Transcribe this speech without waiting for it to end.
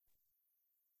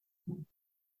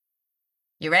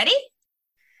You ready?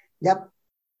 Yep.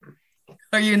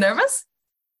 Are you nervous?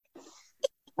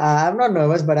 I'm not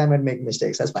nervous, but I might make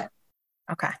mistakes. That's fine.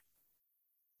 Okay.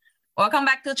 Welcome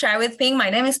back to Chat with Ping. My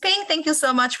name is Ping. Thank you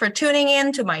so much for tuning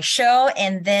in to my show.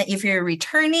 And then if you're a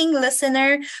returning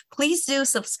listener, please do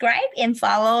subscribe and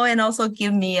follow and also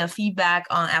give me a feedback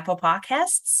on Apple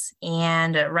Podcasts.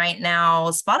 And right now,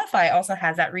 Spotify also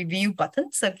has that review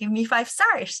button. So give me 5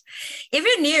 stars. If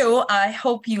you're new, I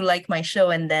hope you like my show,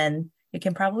 and then you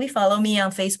can probably follow me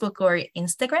on Facebook or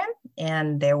Instagram.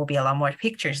 And there will be a lot more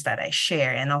pictures that I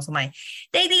share and also my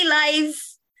daily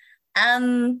life.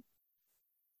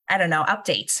 I don't know,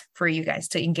 updates for you guys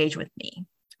to engage with me.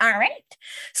 All right.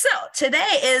 So today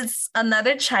is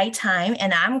another chai time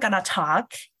and I'm going to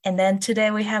talk. And then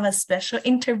today we have a special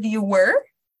interviewer.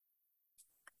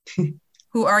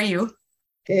 Who are you?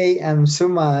 Hey, I'm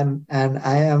Suman, and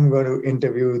I am going to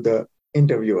interview the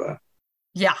interviewer.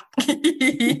 Yeah.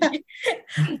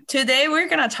 Today we're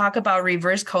going to talk about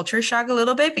reverse culture shock a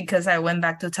little bit because I went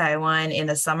back to Taiwan in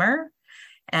the summer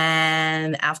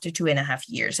and after 2.5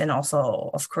 years. And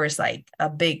also, of course, like a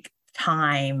big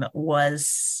time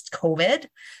was COVID.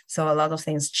 So a lot of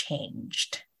things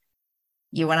changed.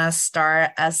 You want to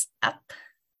start us up,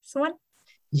 someone?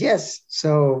 Yes.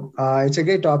 So it's a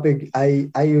great topic. I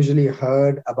usually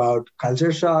heard about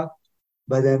culture shock,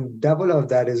 but then double of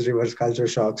that is reverse culture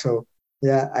shock. So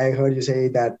yeah, I heard you say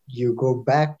that you go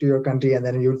back to your country and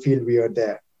then you feel weird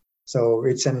there. So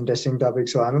it's an interesting topic.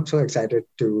 So I'm so excited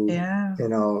to, Yeah.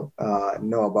 know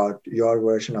about your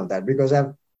version of that because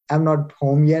I'm not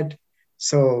home yet.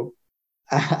 So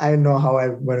I know how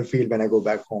I'm going to feel when I go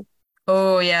back home.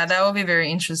 Oh yeah, that would be very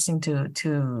interesting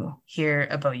to hear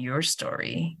about your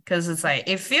story because it's like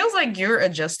it feels like you're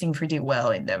adjusting pretty well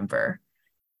in Denver.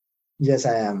 Yes,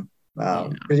 I am Yeah.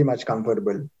 pretty much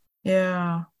comfortable.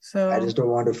 Yeah. I So just don't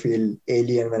want to feel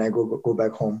alien when I go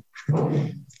back home.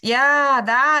 yeah,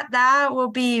 that will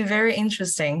be very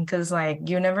interesting because like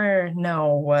you never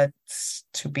know what's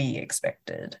to be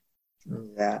expected.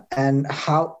 Yeah, and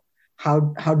how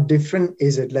different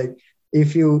is it? Like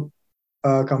if you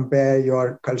compare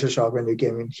your culture shock when you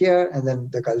came in here, and then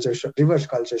the reverse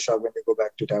culture shock when you go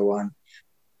back to Taiwan,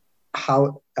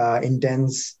 how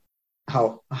intense?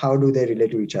 How do they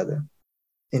relate to each other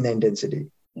in the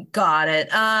intensity? Got it.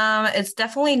 It's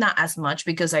definitely not as much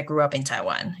because I grew up in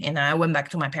Taiwan and I went back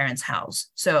to my parents' house.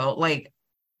 So like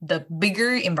the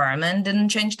bigger environment didn't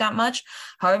change that much.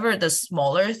 However, the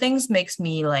smaller things makes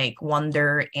me like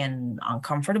wonder and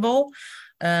uncomfortable.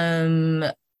 Um,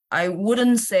 I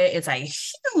wouldn't say it's a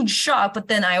huge shock, but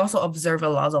then I also observe a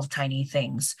lot of tiny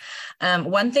things.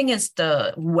 One thing is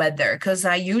the weather, because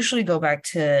I usually go back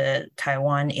to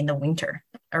Taiwan in the winter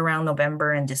around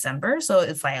November and December. So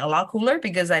it's like a lot cooler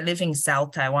because I live in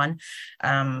South Taiwan.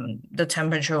 The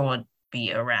temperature would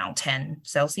be around 10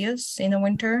 Celsius in the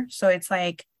winter. So it's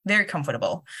like very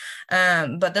comfortable.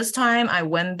 But this time I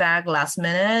went back last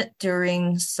minute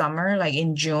during summer, like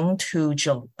in June to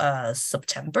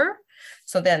September.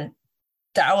 So then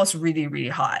that was really, really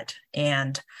hot.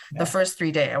 And the Yeah. first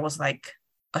 3 days I was like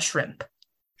a shrimp.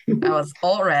 I was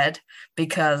all red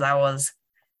because I was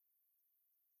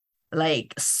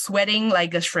like sweating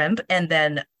like a shrimp. And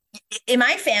then in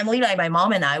my family, like my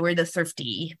mom and I were the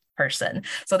thrifty person.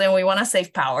 So then we want to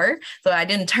save power. So I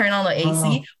didn't turn on the AC.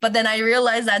 Oh, But then I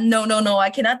realized that no, I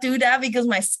cannot do that because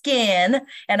my skin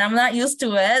and I'm not used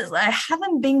to it. I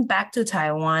haven't been back to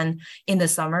Taiwan in the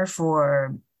summer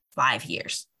for 5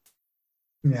 years.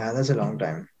 yeah, that's a long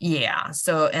time. Yeah.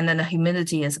 So, and then the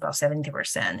humidity is about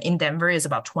 70%. In Denver is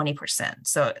about 20%.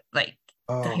 So like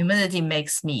the Oh, humidity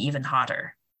makes me even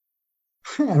hotter.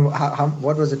 and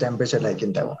what was the temperature like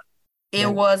in Taiwan It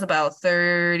then? was about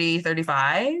 30,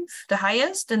 35, the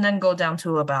highest, and then go down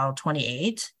to about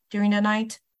 28 during the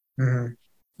night. Mhm.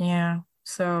 Yeah.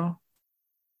 So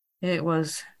it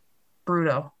was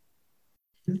brutal.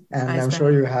 And I I'm spent,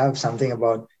 sure you have something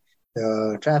about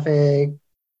the traffic,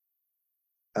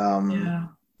 um, yeah.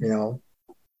 you know,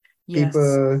 Yes.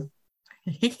 people.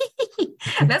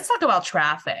 Let's talk about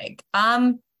traffic.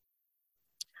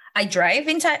 I drive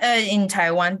in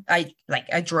Taiwan. I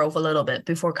drove a little bit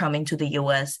before coming to the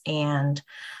US and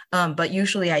but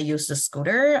usually I use the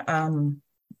scooter.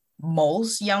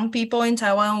 Most young people in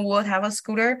Taiwan would have a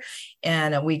scooter,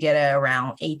 and we get it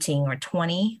around 18 or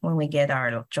 20 when we get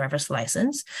our driver's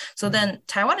license. So Mhm. then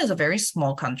Taiwan is a very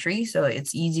small country, so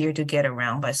it's easier to get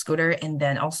around by scooter. And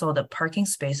then also the parking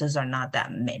spaces are not that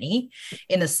many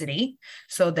in the city.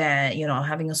 So that,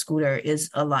 having a scooter is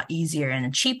a lot easier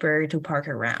and cheaper to park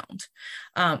around.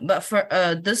 But for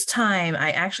this time,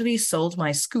 I actually sold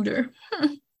my scooter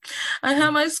I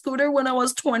had my scooter when I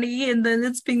was 20 and then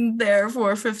it's been there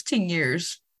for 15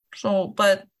 years. So,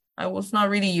 but I was not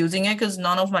really using it because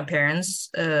none of my parents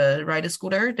ride a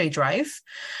scooter, they drive.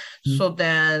 Mm. So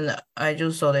then I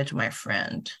just sold it to my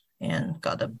friend and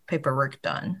got the paperwork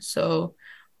done. So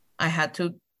I had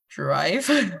to drive.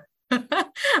 I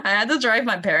had to drive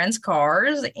my parents'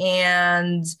 cars.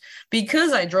 And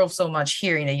because I drove so much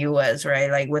here in the US,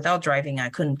 right? Like without driving, I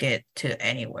couldn't get to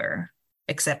anywhere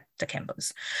except the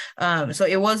campus. So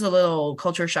it was a little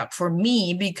culture shock for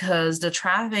me because the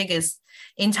traffic is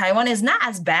in Taiwan is not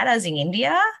as bad as in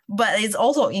India, but it's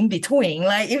also in between.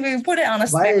 Like if you put it on a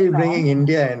Why are you bringing spectrum,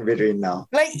 India in between now?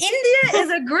 like India is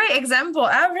a great example.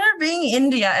 After being in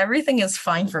India, everything is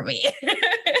fine for me.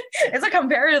 It's a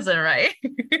comparison, right?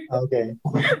 Okay.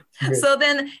 Good. So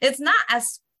then it's not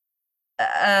as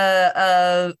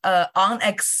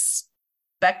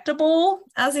unexpectable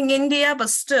as in India, but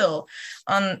still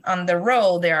on the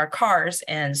road there are cars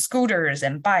and scooters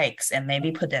and bikes and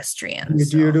maybe pedestrians.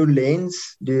 Do you So do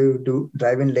lanes? Do you do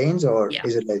drive in lanes, or yeah,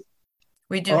 is it like,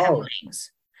 we do have oh,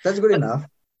 lanes. that's good But enough?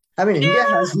 I mean, India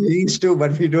has lanes too,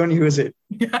 but we don't use it.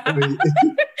 yeah.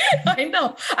 I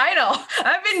know.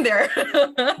 I've been there.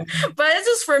 But it's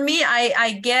just for me,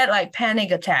 I get like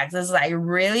panic attacks. It's like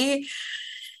really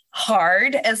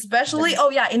hard, especially oh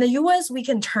yeah, in the US we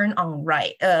can turn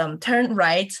right on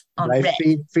Drive red.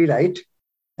 free right,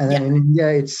 and then Yeah, in India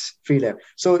it's free left.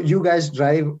 So you guys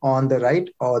drive on the right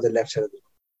or the left side of the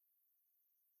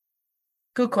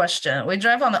good question. We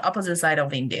drive on the opposite side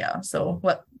of India. So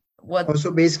what Oh, so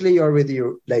basically you're with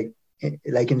you like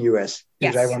in US,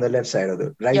 you drive yes. on the left side or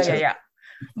the Yeah, right yeah, side. yeah.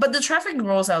 But the traffic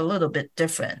rules are a little bit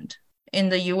different. In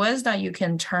the US that you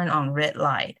can turn on red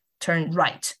light, turn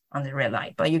right on the red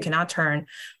light, but you cannot turn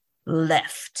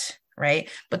left, right?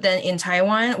 But then in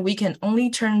Taiwan, we can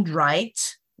only turn right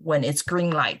when it's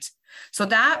green light. So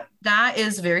that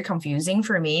is very confusing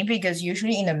for me because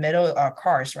usually in the middle are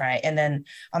cars, right? And then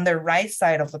on the right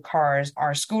side of the cars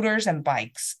are scooters and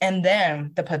bikes, and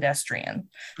then the pedestrian.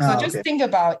 So Ah, just okay. think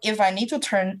about if I need to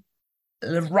turn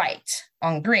right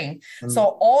on green. So And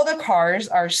all the cars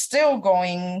are still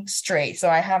going straight. So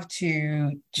I have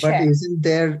to but check.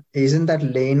 isn't that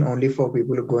lane only for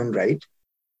people who go in right?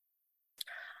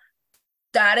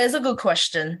 That is a good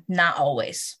question. Not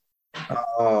always.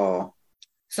 Oh,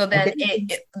 So okay.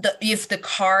 then if the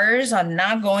cars are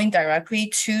not going directly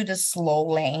to the slow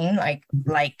lane,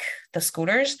 like the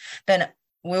scooters, then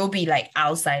we'll be like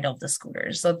outside of the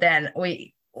scooters. So then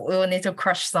we will need to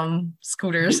crush some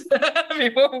scooters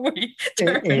before we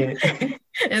turn. In,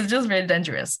 It's just very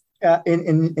dangerous.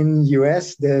 in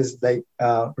US, there's like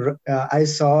I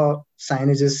saw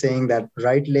signages saying that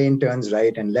right lane turns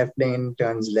right and left lane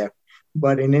turns left.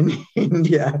 But in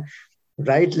India,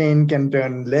 right lane can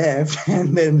turn left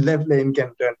and then left lane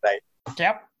can turn right.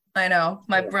 Yep. I know.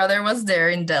 My Yeah. brother was there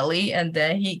in Delhi and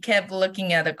then he kept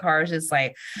looking at the cars. It's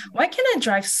like, why can't I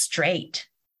drive straight?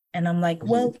 And I'm like,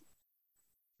 well,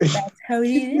 that's how it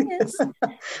is.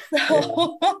 Yeah.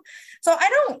 So, so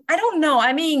I don't know.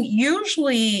 I mean,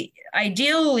 usually,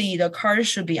 ideally, the cars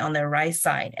should be on the right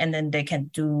side and then they can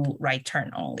do right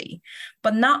turn only.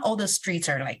 But not all the streets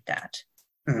are like that.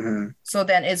 Mhm. So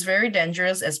then it's very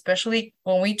dangerous, especially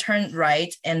when we turn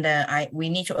right and then we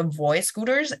need to avoid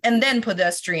scooters and then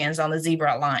pedestrians on the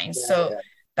zebra line. Yeah, So yeah.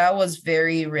 that was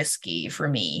very risky for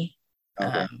me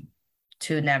Okay.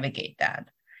 to navigate that.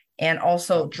 And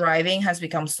also driving has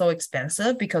become so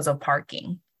expensive because of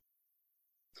parking.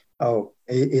 Oh,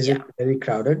 is Yeah. it very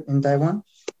crowded in Taiwan?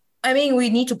 I mean, we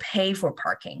need to pay for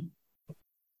parking.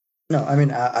 No, I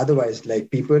mean otherwise, like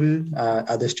people,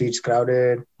 are the streets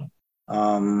crowded?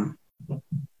 Um,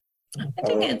 I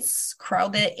think or it's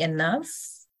crowded enough.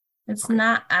 It's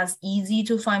not as easy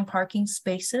to find parking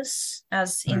spaces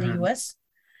as in the Mhm. US.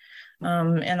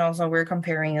 And also we're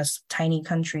comparing a tiny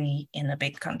country in a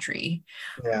big country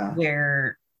Yeah,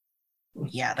 where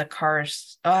yeah, the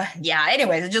cars yeah,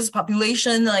 anyways, it's just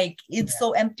population, like it's yeah,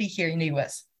 so empty here in the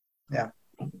US. yeah.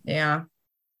 Yeah.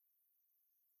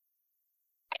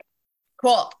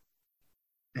 Cool.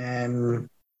 And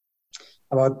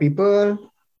about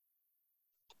people,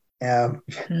 I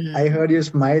Hmm. heard you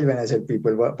smile when I said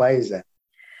people. Why is that?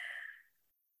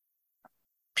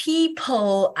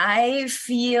 People, I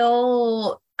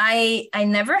feel I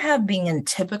never have been in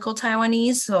typical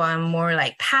Taiwanese, so I'm more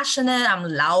like passionate, I'm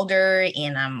louder,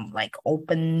 and I'm like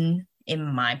open in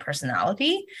my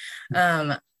personality.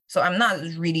 Um, so I'm not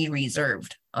really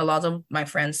reserved. A lot of my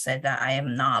friends said that I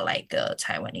am not like a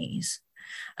Taiwanese.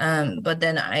 But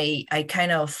then I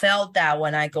kind of felt that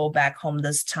when I go back home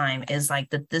this time is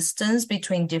like the distance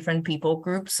between different people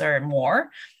groups are more.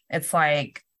 It's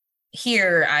like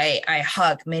here I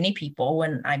hug many people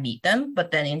when I meet them,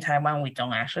 but then in Taiwan we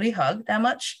don't actually hug that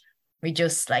much. We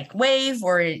just like wave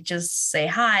or just say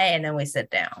hi and then we sit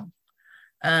down.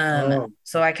 Oh,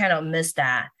 So I kind of miss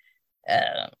that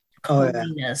uh oh yeah.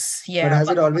 coziness. But Yeah, has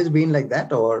but it always been like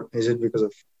that, or is it because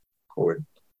of COVID?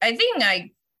 I think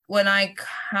I when I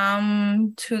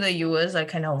come to the US, I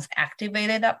kind of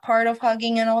activated that part of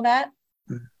hugging and all that.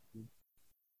 Mm.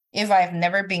 If I've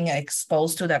never been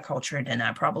exposed to that culture, then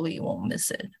I probably won't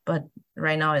miss it. But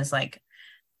right now it's like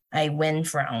I went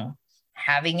from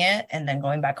having it and then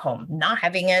going back home, not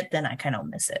having it, then I kind of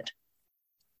miss it.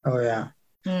 Oh yeah.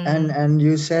 Mm. And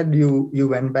you said you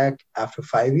went back after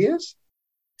 5 years?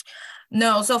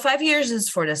 No, so 5 years is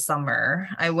for the summer.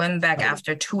 I went back Okay.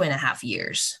 after 2.5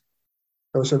 years.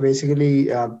 So basically,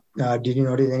 did you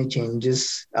notice any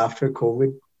changes after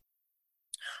COVID?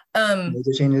 Um,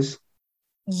 Major changes?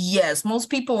 yes, most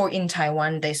people in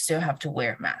Taiwan they still have to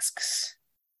wear masks.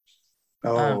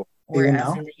 Oh, even Whereas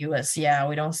now? in the US, yeah,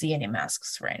 we don't see any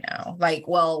masks right now. Like,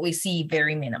 well, we see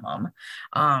very minimum.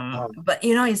 Oh, But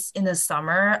you know, it's in the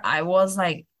summer, I was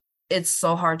like, it's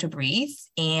so hard to breathe.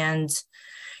 And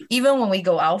even when we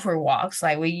go out for walks,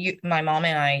 like my mom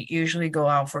and I usually go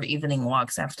out for evening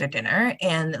walks after dinner,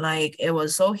 and like it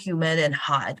was so humid and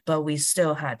hot, but we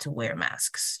still had to wear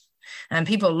masks. And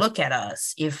people look at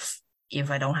us if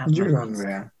I don't have my you don't mask.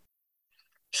 wear.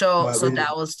 So Well, so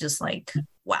that was just like,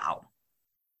 wow.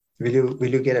 will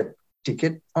you get a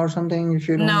ticket or something if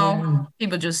you don't No, wear?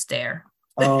 people just stare.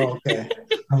 Oh, okay.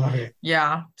 Okay.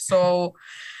 Yeah. So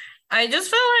I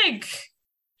just feel like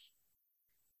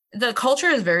the culture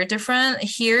is very different.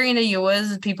 Here in the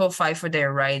US, people fight for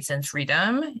their rights and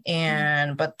freedom.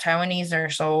 And but Taiwanese are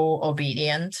so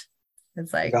obedient.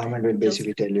 It's The like government will just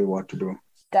basically tell you what to do.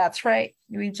 that's right.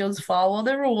 We just follow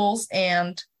the rules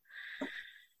and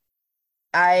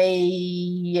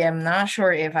I am not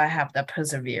sure if I have the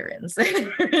perseverance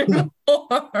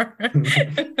anymore.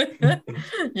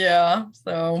 Yeah,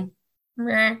 so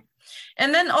meh.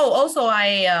 And then also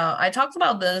I talked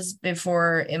about this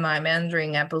before in my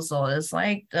Mandarin episode. It's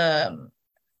like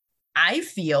I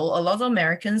feel a lot of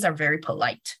Americans are very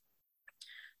polite.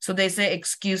 So they say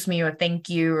excuse me or thank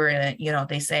you or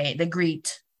they say they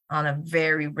greet on a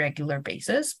very regular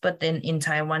basis. But then in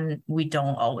Taiwan, we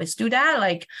don't always do that.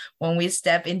 Like when we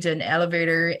step into an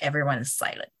elevator, everyone is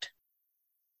silent.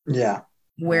 Yeah.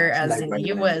 Yeah. Whereas in the Likewise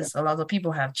in India. US, a lot of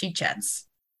people have chit chats.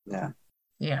 Yeah.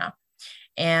 Yeah.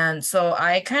 And so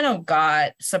I kind of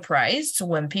got surprised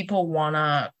when people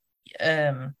wanna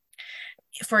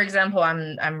for example,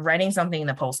 I'm writing something in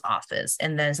the post office,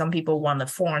 and then some people want the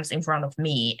forms in front of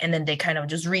me, and then they kind of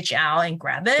just reach out and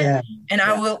grab it. Yeah. And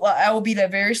I Yeah. will be like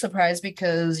very surprised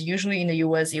because usually in the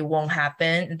US it won't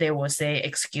happen. They will say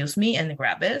excuse me and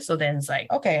grab it. So then it's like,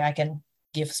 okay, I can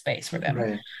give space for them.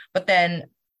 Right. But then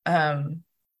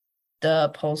the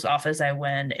post office I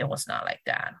went, it was not like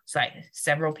that. It's like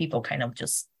several people kind of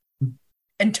just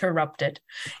interrupted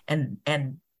and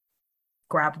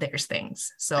grabbed their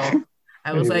things. So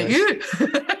I was like, Reverse.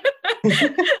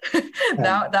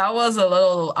 Yeah. that was a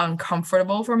little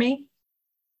uncomfortable for me.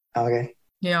 Okay.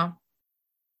 Yeah.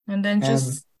 And then And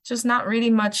just not really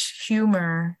much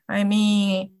humor. I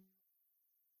mean,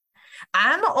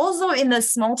 I'm also in the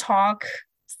small talk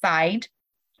side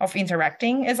of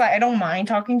interacting. It's like I don't mind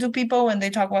talking to people when they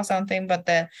talk about something, but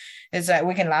then it's like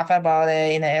we can laugh about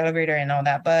it in the elevator and all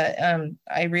that. But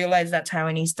I realize that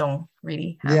Taiwanese don't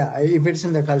really have. yeah, if it's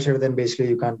in the culture, then basically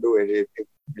you can't do it.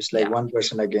 It's like Yeah. one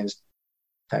person against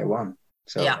Taiwan.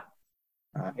 So Yeah.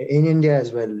 in India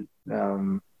as well,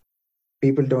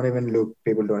 people don't even look,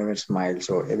 people don't even smile.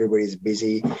 So everybody's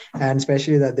busy. And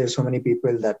especially that there's so many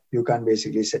people that you can't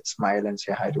basically smile and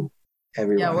say hi to Yeah,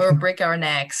 everyone. we'll break our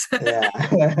necks. Yeah.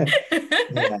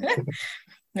 Yeah.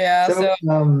 Yeah, So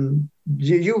so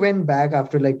you went back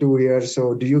after like 2 years.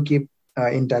 So do you keep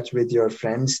in touch with your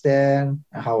friends there?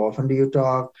 How often do you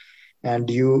talk? And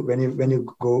do you when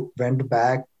you went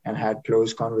back and had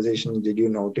close conversations, did you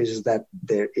notice that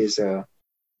there is a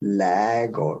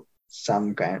lag or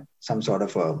some sort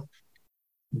of a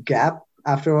gap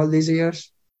after all these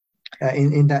years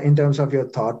in terms of your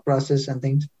thought process and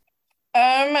things?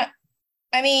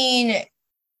 I mean,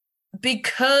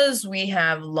 because we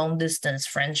have long distance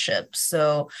friendships,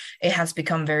 so it has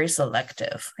become very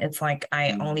selective. It's like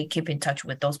I only keep in touch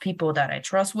with those people that I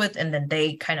trust with, and then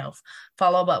they kind of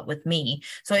follow up with me.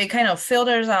 So it kind of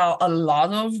filters out a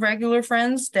lot of regular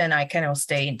friends. Then I kind of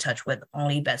stay in touch with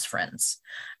only best friends.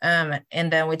 And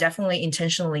then we definitely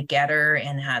intentionally gather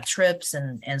and have trips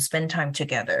and spend time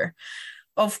together.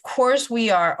 of course, we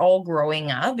are all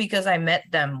growing up because I met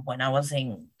them when I was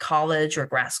in college or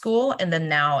grad school. And then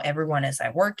now everyone is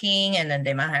like working and then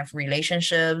they might have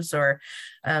relationships or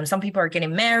some people are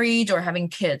getting married or having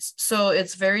kids. So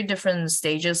it's very different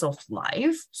stages of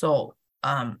life. So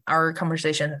our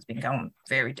conversation has become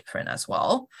very different as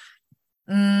well.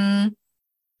 Mm,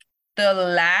 the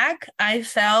lag I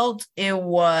felt it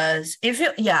feels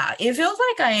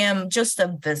like I am just a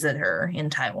visitor in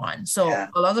Taiwan. So Yeah.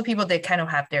 a lot of people they kind of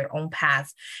have their own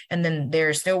paths and then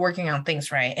they're still working on things,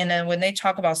 right? And then when they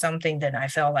talk about something, then I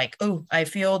felt like, oh, I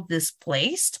feel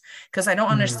displaced because I don't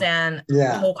Mhm. understand the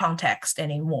Yeah, whole context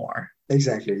anymore.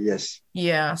 exactly. Yes.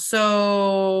 Yeah,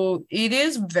 so it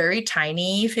is very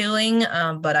tiny feeling,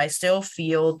 but I still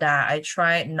feel that I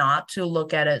try not to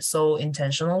look at it so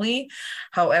intentionally.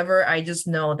 However, I just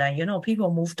know that,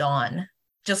 people moved on,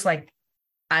 just like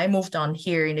I moved on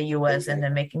here in the US and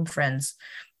then Exactly. making friends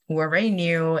who are very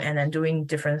new and then doing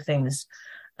different things.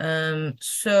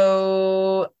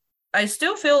 So I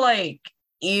still feel like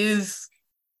if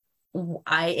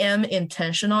I am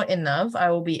intentional enough,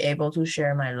 I will be able to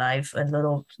share my life a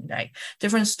little like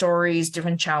different stories,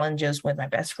 different challenges with my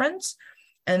best friends.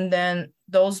 And then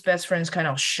those best friends kind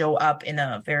of show up in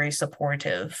a very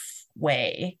supportive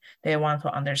way. They want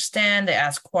to understand, they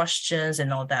ask questions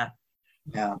and all that.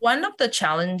 Yeah. One of the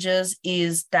challenges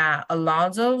is that a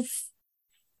lot of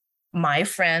my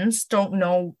friends don't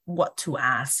know what to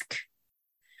ask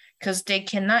because they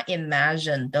cannot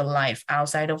imagine the life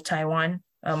outside of Taiwan.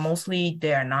 Mostly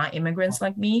they are not immigrants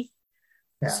like me.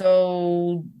 Yeah.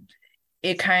 So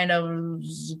it kind of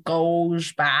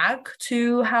goes back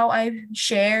to how I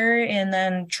share and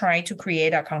then try to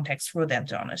create a context for them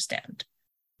to understand.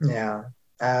 Yeah.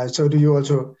 So do you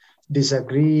also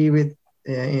disagree with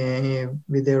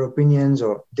their opinions,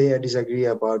 or they disagree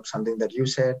about something that you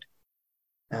said?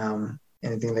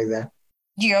 Anything like that?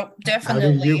 Yep, How do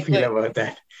you definitely. feel about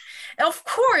that? Of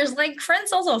course, like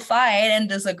friends also fight and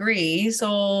disagree.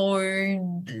 So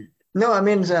No, I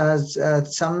mean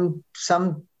some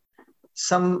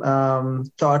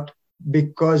thought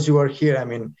because you are here. I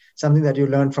mean something that you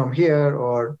learned from here,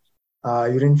 or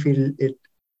you didn't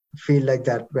feel like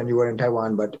that when you were in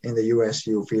Taiwan, but in the US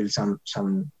you feel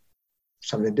something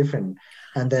different,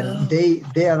 and then oh,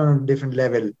 they are on a different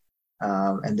level,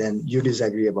 and then you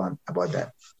disagree about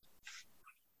that.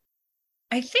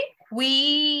 I think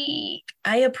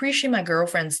I appreciate my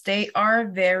girlfriends. They are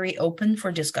very open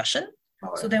for discussion.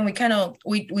 So Oh, then we kind of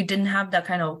we didn't have that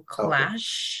kind of okay.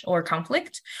 clash or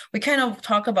conflict. We kind of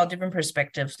talk about different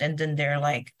perspectives and then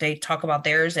they talk about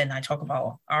theirs and I talk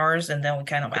about ours and then we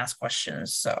kind of ask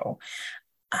questions. So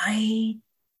I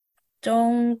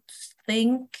don't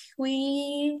think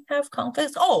we have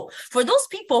conflicts. Oh, for those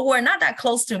people who are not that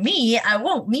close to me, I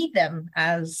won't meet them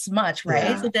as much,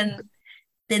 right? Yeah. So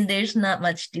then there's not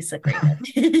much disagreement.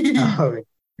 Oh,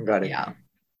 got it. Yeah.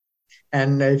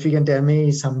 And if you can tell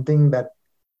me something that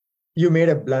you made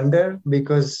a blunder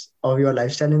because of your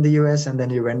lifestyle in the US, and then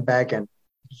you went back and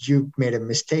you made a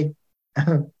mistake,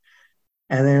 and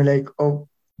then you're like, oh,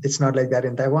 it's not like that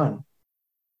in Taiwan.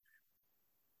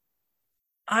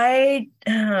 Good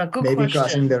Maybe crossing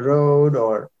question. the road,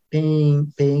 or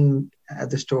paying at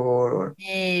the store, or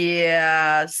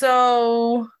Yeah.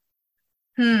 So,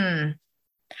 hmm.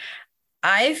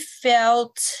 I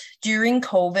felt during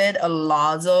COVID, a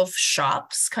lot of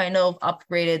shops kind of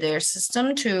upgraded their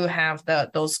system to have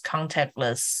those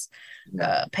contactless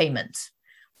yeah. payments,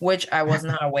 which I was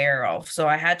not aware of. So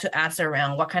I had to ask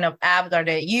around what kind of apps are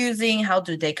they using, how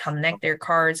do they connect their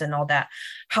cards and all that.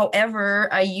 However,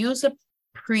 I use a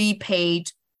prepaid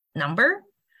number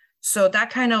so that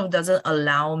kind of doesn't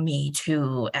allow me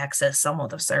to access some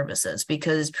of the services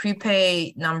because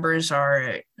prepaid numbers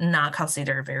are not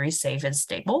considered very safe and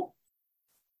stable. Oh,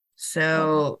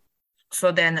 So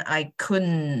so then I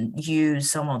couldn't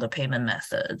use some of the payment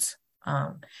methods.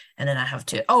 Um, and then I have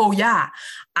to, oh yeah,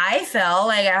 I felt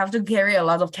like I have to carry a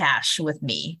lot of cash with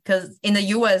me because in the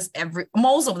US,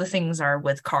 most of the things are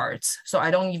with cards. So I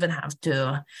don't even have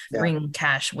to yeah. bring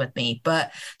cash with me.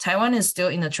 But Taiwan is still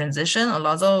in a transition. A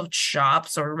lot of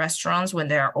shops or restaurants, when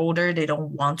they are older, they don't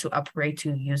want to upgrade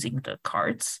to using the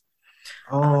cards.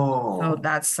 So Oh,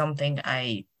 that's something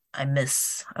I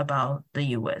miss about the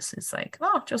US. It's like,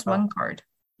 oh, just oh. one card.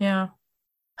 Yeah.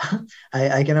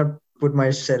 I cannot put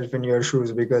myself in your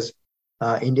shoes because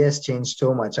India has changed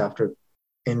so much after,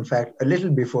 in fact, a little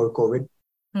before COVID.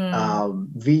 Hmm.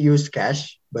 We used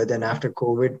cash, but then after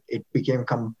COVID, it became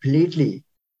completely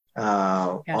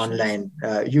Cashless. online.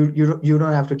 You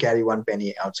don't have to carry one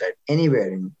penny outside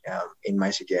anywhere in my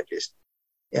city at least.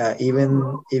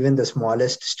 Even the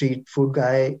smallest street food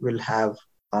guy will have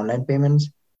online payments.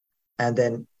 And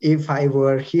then if I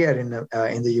were here in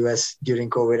the US during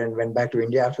COVID and went back to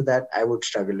India after that, I would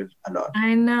struggle a lot.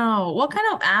 I know. What kind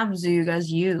of apps do you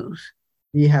guys use?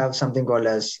 We have something called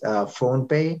as Phone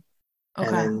Pay, and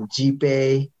Okay. then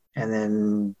GPay, and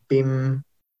then BIM.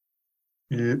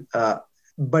 Uh,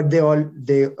 but they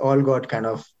all got kind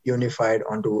of unified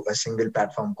onto a single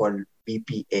platform called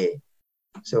VPA.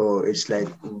 So it's like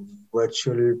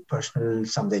virtual personal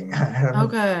something. I don't know.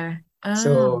 Okay. Oh.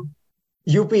 So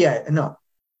UPI, no,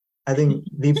 I think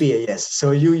VPA, yes.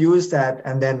 So you use that,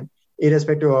 and then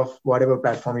irrespective of whatever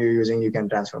platform you're using, you can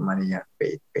transfer money and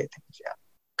pay things. Yeah.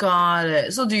 Got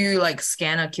it. So do you like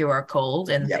scan a QR code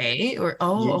and Yep. pay or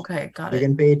You okay, got you it.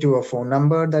 can pay to a phone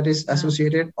number that is Yeah.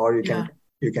 associated, or Yeah.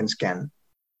 you can scan,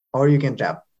 or you can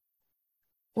tap.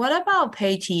 What about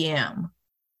Paytm?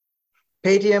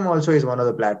 Paytm also is one of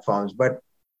the platforms, but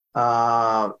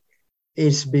uh,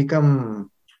 it's become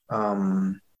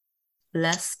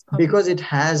Less popular? because it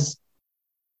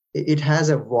has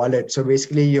a wallet. So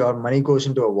basically, your money goes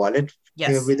into a wallet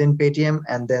Yes. within Paytm,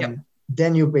 and Yep.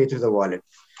 then you pay through the wallet.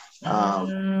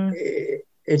 Mm,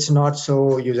 It's not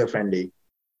so user friendly.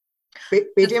 it's-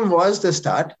 Paytm was the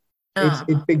start. uh,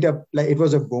 It picked up, like it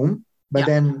was a boom, but yeah,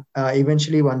 then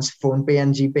eventually once PhonePe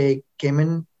and GPay came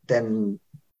in, then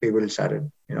people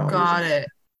started, using got it. it.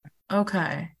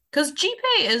 Okay. Because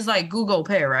GPay is like Google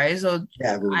Pay, right? So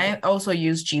Yeah, Google I Pay. also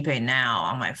use GPay now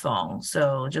on my phone.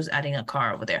 So just adding a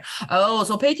card over there. Oh,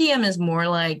 so Paytm is more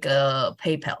like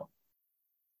PayPal.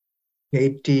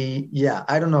 Yeah,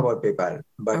 I don't know about PayPal,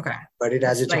 but Okay. it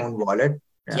has It's its like, own wallet.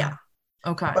 yeah. Yeah.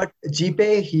 Okay. But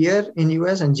GPay here in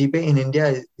US and GPay in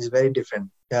India is very different.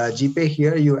 GPay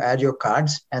here, you add your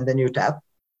cards and then you tap.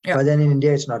 Yeah. But then in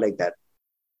India, it's not like that.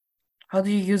 How do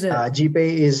you use it?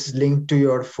 GPay is linked to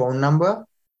your phone number.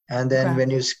 And then Okay. when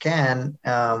you scan,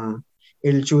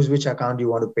 it'll choose which account you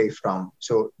want to pay from.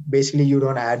 So basically, you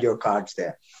don't add your cards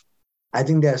there. I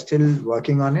think they're still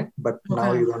working on it, but now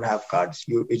Okay. you don't have cards.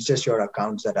 It's just your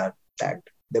accounts that are tagged,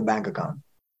 the bank account,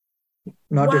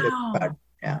 not your debit card. Wow.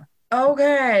 Yeah.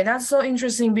 Okay, that's so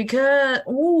interesting because,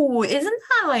 ooh, isn't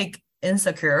that like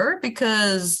insecure?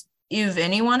 Because if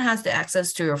anyone has the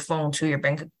access to your phone to your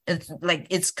bank, it's like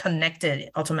it's connected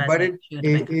But automatically to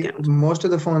the bank account. most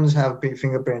of the phones have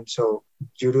fingerprint, so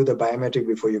you do the biometric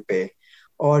before you pay.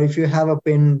 Or if you have a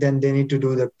PIN, then they need to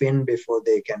do the PIN before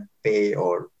they can pay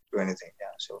or do anything. Yeah.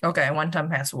 So, Okay, one-time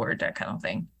password, that kind of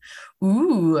thing.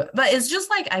 Ooh, but it's just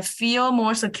like I feel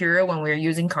more secure when we're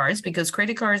using cards because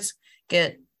credit cards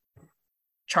get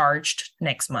charged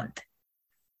next month.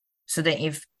 So then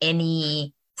if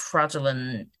any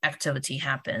fraudulent activity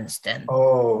happens, then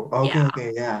oh, okay, yeah,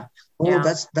 okay, yeah. Oh,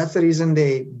 yeah, that's the reason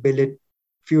they bill it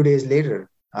few days later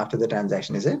after the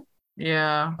transaction, is it?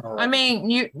 yeah. I Oh, mean,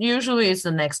 usually it's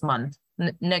the next month,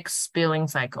 next billing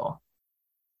cycle.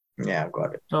 yeah,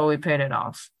 got it. So we paid it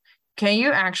off. Can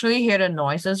you actually hear the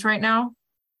noises right now?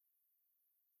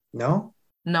 No,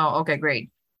 No, okay, great.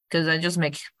 Because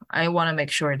I want to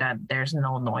make sure that there's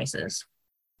no noises.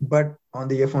 but on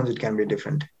the earphones it can be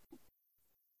different.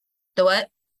 The what?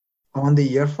 On the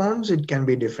earphones it can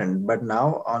be different, but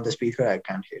now on the speaker I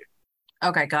can't hear it.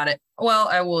 Okay, got it. Well,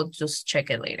 I will just check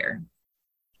it later.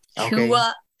 Cool.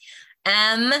 Okay.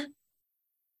 Um,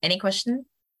 any question?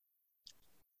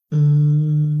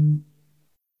 Mm,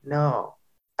 no,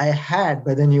 I had,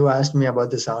 but then you asked me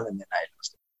about the sound and then I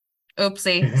lost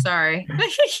Oopsie, it. sorry.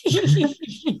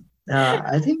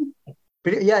 I think,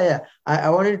 yeah, yeah. I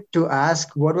wanted to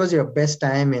ask, what was your best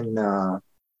time in?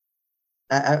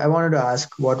 I wanted to ask,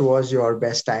 what was your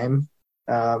best time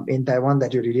in Taiwan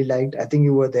that you really liked? I think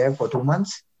you were there for 2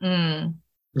 months. Mm,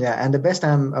 Yeah, and the best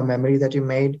time, a memory that you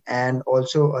made, and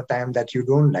also a time that you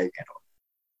don't like at all.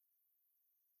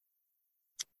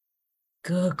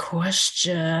 good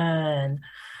question.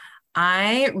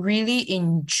 I really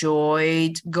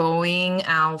enjoyed going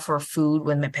out for food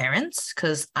with my parents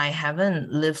because I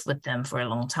haven't lived with them for a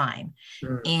long time.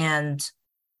 Mm. And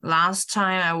last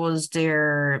time I was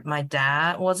there, my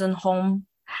dad wasn't home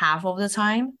half of the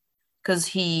time because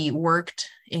he worked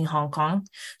in Hong Kong.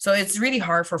 So it's really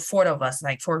hard for four of us,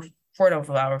 like for four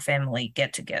of our family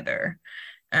get together.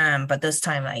 But this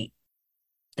time, like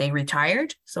they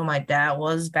retired. So my dad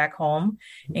was back home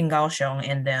in Kaohsiung,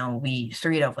 and then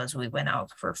three of us, we went out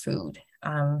for food.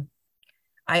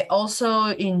 I also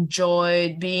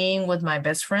enjoyed being with my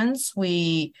best friends.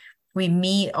 We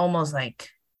meet almost like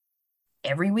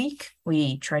every week.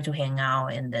 We try to hang out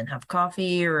and then have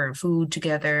coffee or food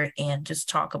together and just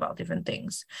talk about different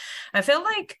things. I feel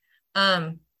like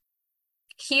um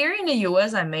here in the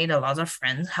US, I made a lot of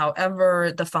friends.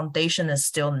 However, the foundation is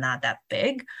still not that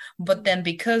big. But then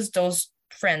because those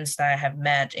friends that I have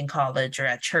met in college or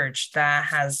at church that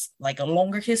has like a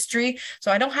longer history.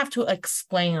 So I don't have to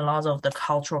explain a lot of the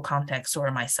cultural context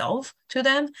or myself to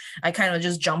them. I kind of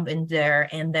just jump in there,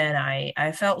 and then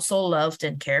I felt so loved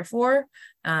and cared for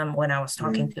when I was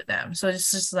talking Mm. to them. So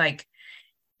it's just like,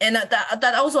 and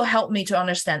that also helped me to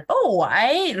understand, oh,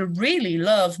 I really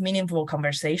love meaningful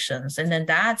conversations. And then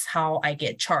that's how I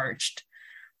get charged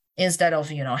instead of,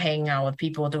 hanging out with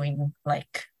people doing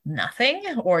like nothing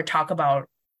or talk about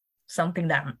something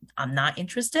that I'm not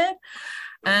interested.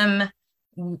 Um,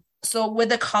 so with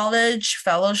the college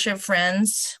fellowship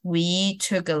friends, we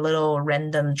took a little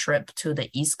random trip to the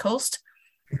East Coast.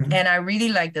 Mhm. And I really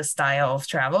like the style of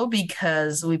travel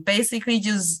because we basically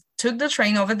just took the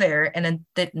train over there and then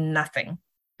did nothing.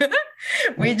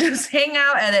 We just hang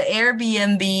out at an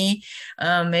Airbnb.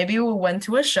 Maybe we went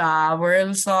to a shop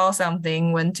or saw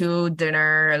something, went to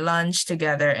dinner, lunch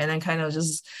together, and then kind of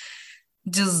just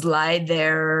lie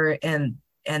there and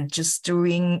just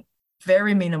doing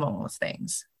very minimal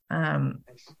things.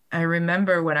 I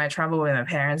remember when I travel with my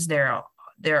parents, there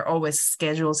are always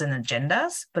schedules and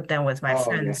agendas, but then with my Oh, yeah.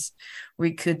 friends,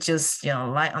 we could just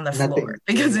lie on the floor Nothing.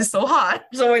 because it's so hot.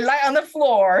 So we lie on the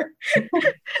floor,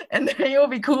 and then it will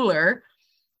be cooler.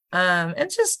 And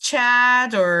just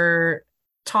chat or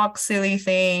talk silly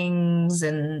things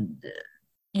and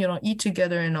eat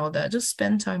together and all that. Just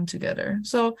spend time together.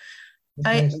 So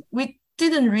That's nice. we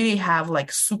didn't really have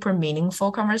like super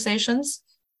meaningful conversations,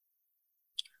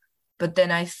 but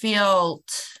then I felt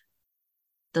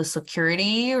the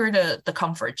security or the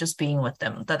comfort just being with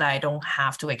them, that I don't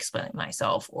have to explain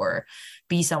myself or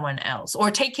be someone else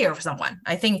or take care of someone.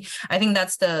 I think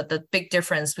that's the big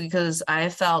difference, because I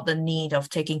felt the need of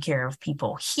taking care of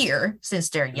people here since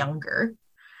they're younger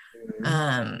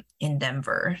Mhm. in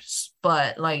Denver.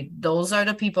 But like those are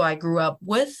the people I grew up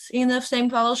with in the same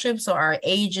fellowship, so our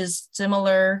age is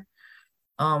similar.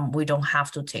 We don't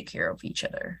have to take care of each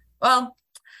other. Well,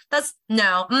 that's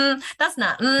no, that's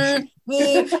not.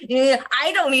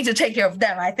 I don't need to take care of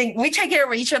them. I think we take care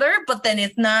of each other, but then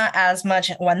it's not as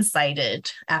much one-sided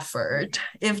effort,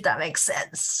 if that makes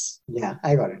sense. Yeah,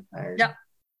 I got it. Yeah.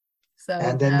 So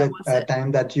And then that the was it.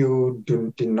 time that you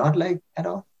did not like at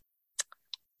all,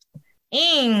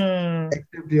 Mm.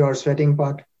 except your sweating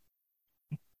part,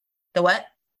 The what?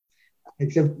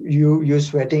 except you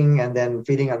sweating and then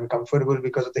feeling uncomfortable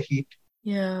because of the heat.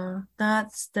 Yeah,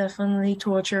 that's definitely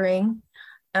torturing.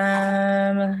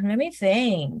 Let me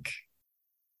think.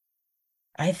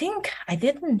 I think I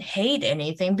didn't hate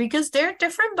anything because they're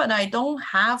different, but I don't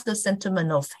have the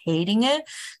sentiment of hating it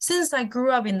since I grew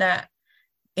up in that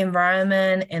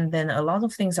environment, and then a lot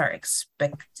of things are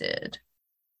expected.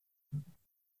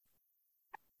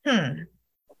 Hmm.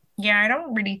 Yeah, I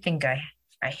don't really think I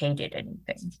hated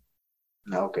anything.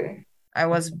 Okay. I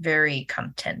was very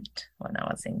content when I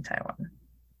was in Taiwan.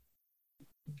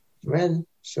 Well,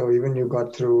 so even you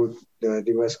got through the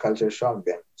reverse culture shock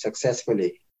then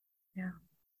successfully. Yeah.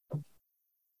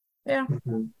 Yeah,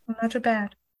 Mhm. not too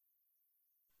bad.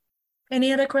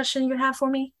 Any other question you have for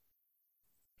me?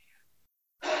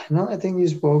 No, I think you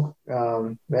spoke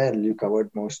well. You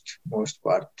covered most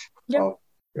part Yep. of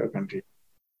your country.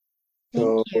 Thank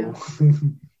So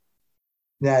you.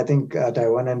 yeah, I think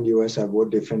Taiwan and US are both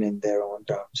different in their own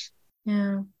terms.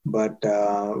 Yeah. But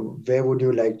where would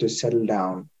you like to settle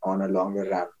down on a longer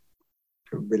run?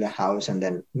 To build a house and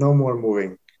then no more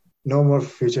moving, no more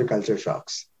future culture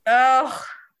shocks. Oh,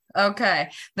 okay.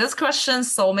 This question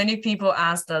so many people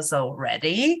asked us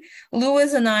already.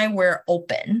 Lewis and I were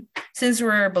open since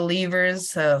we're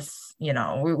believers of,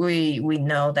 we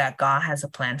know that God has a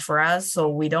plan for us, so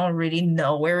we don't really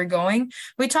know where we're going.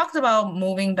 We talked about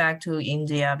moving back to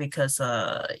India because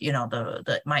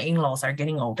the my in-laws are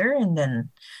getting older, and then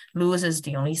Lewis is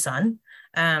the only son.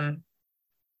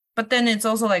 But then it's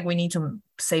also like we need to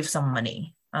save some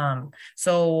money.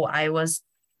 So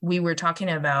we were talking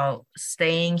about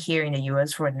staying here in the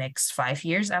US for the next 5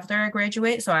 years after I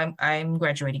graduate. So I'm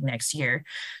graduating next year,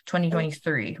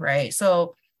 2023, right?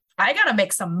 So I gotta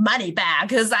make some money back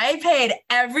because I paid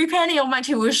every penny of my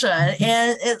tuition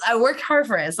and I worked hard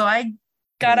for it. So I Yeah.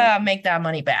 gotta make that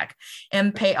money back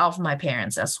and pay off my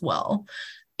parents as well.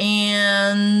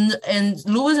 And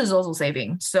Lewis is also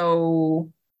saving.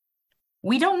 So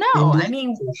we don't know. India, I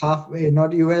mean, so halfway,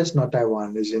 not US, not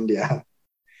Taiwan, is India.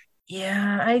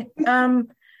 yeah, I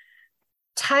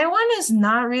Taiwan is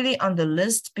not really on the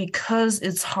list because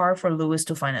it's hard for Lewis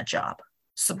to find a job.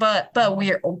 So, but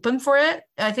we are open for it.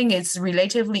 I think it's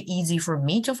relatively easy for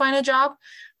me to find a job.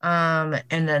 And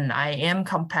then I am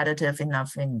competitive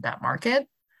enough in that market.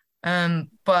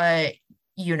 But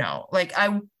like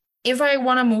if I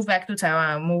want to move back to Taiwan,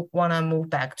 I want to move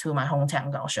back to my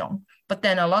hometown, Kaohsiung. But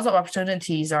then a lot of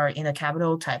opportunities are in the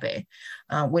capital, Taipei,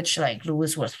 which like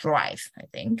Louis would thrive, I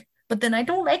think. But then I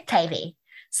don't like Taipei.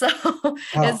 So it's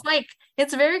Oh, like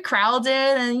it's very crowded,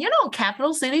 and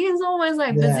capital city is always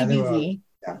like busy, yeah, they were. busy.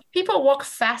 Yeah. People walk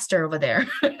faster over there.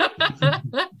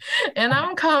 And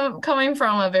I'm coming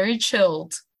from a very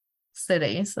chilled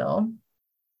city, so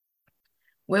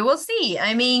we will see.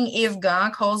 I mean, if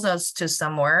God calls us to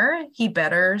somewhere, he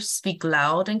better speak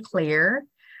loud and clear.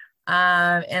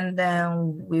 And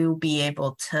then we'll be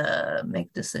able to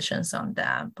make decisions on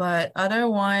that. But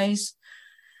otherwise,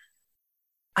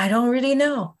 I don't really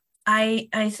know. I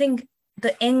think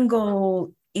the end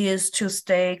goal is to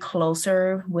stay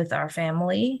closer with our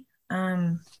family.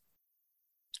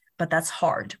 But that's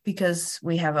hard because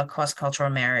we have a cross-cultural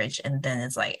marriage, and then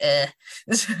it's like, at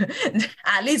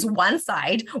least one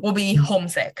side will be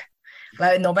homesick.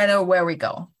 Like no matter where we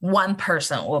go, one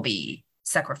person will be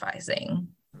sacrificing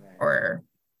Right. or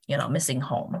missing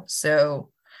home. So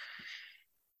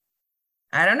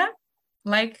I don't know.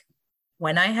 Like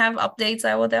when I have updates,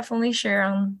 I will definitely share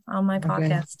on my Okay.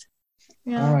 podcast.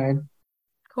 All Yeah, right.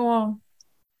 cool.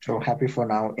 So happy for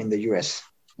now in the US.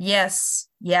 Yes,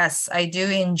 yes, I do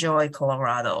enjoy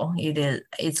Colorado.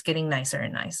 It's getting nicer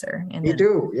and nicer. And Me then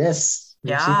too. Yes.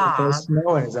 We've seen the yeah, first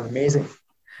snow and it's amazing.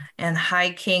 and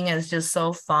hiking is just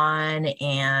so fun,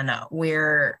 and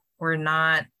we're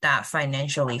not that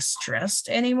financially stressed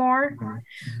anymore. Mhm.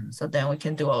 Mhm. So then we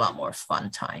can do a lot more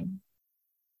fun time.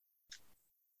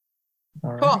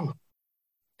 All Cool. right.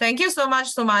 Thank you so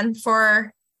much, Suman,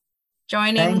 for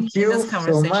joining Thank in you this so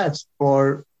conversation. much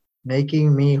for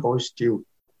making me host you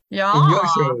in your Yeah.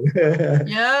 show.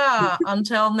 Yeah.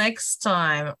 Until next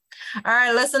time. All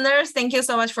right, listeners, thank you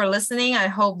so much for listening. I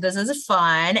hope this is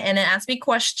fun. And then ask me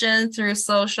questions through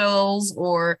socials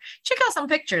or check out some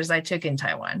pictures I took in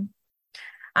Taiwan.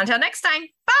 Until next time.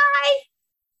 Bye.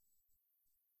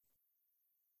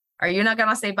 Are you not going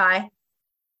to say bye?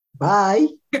 Bye.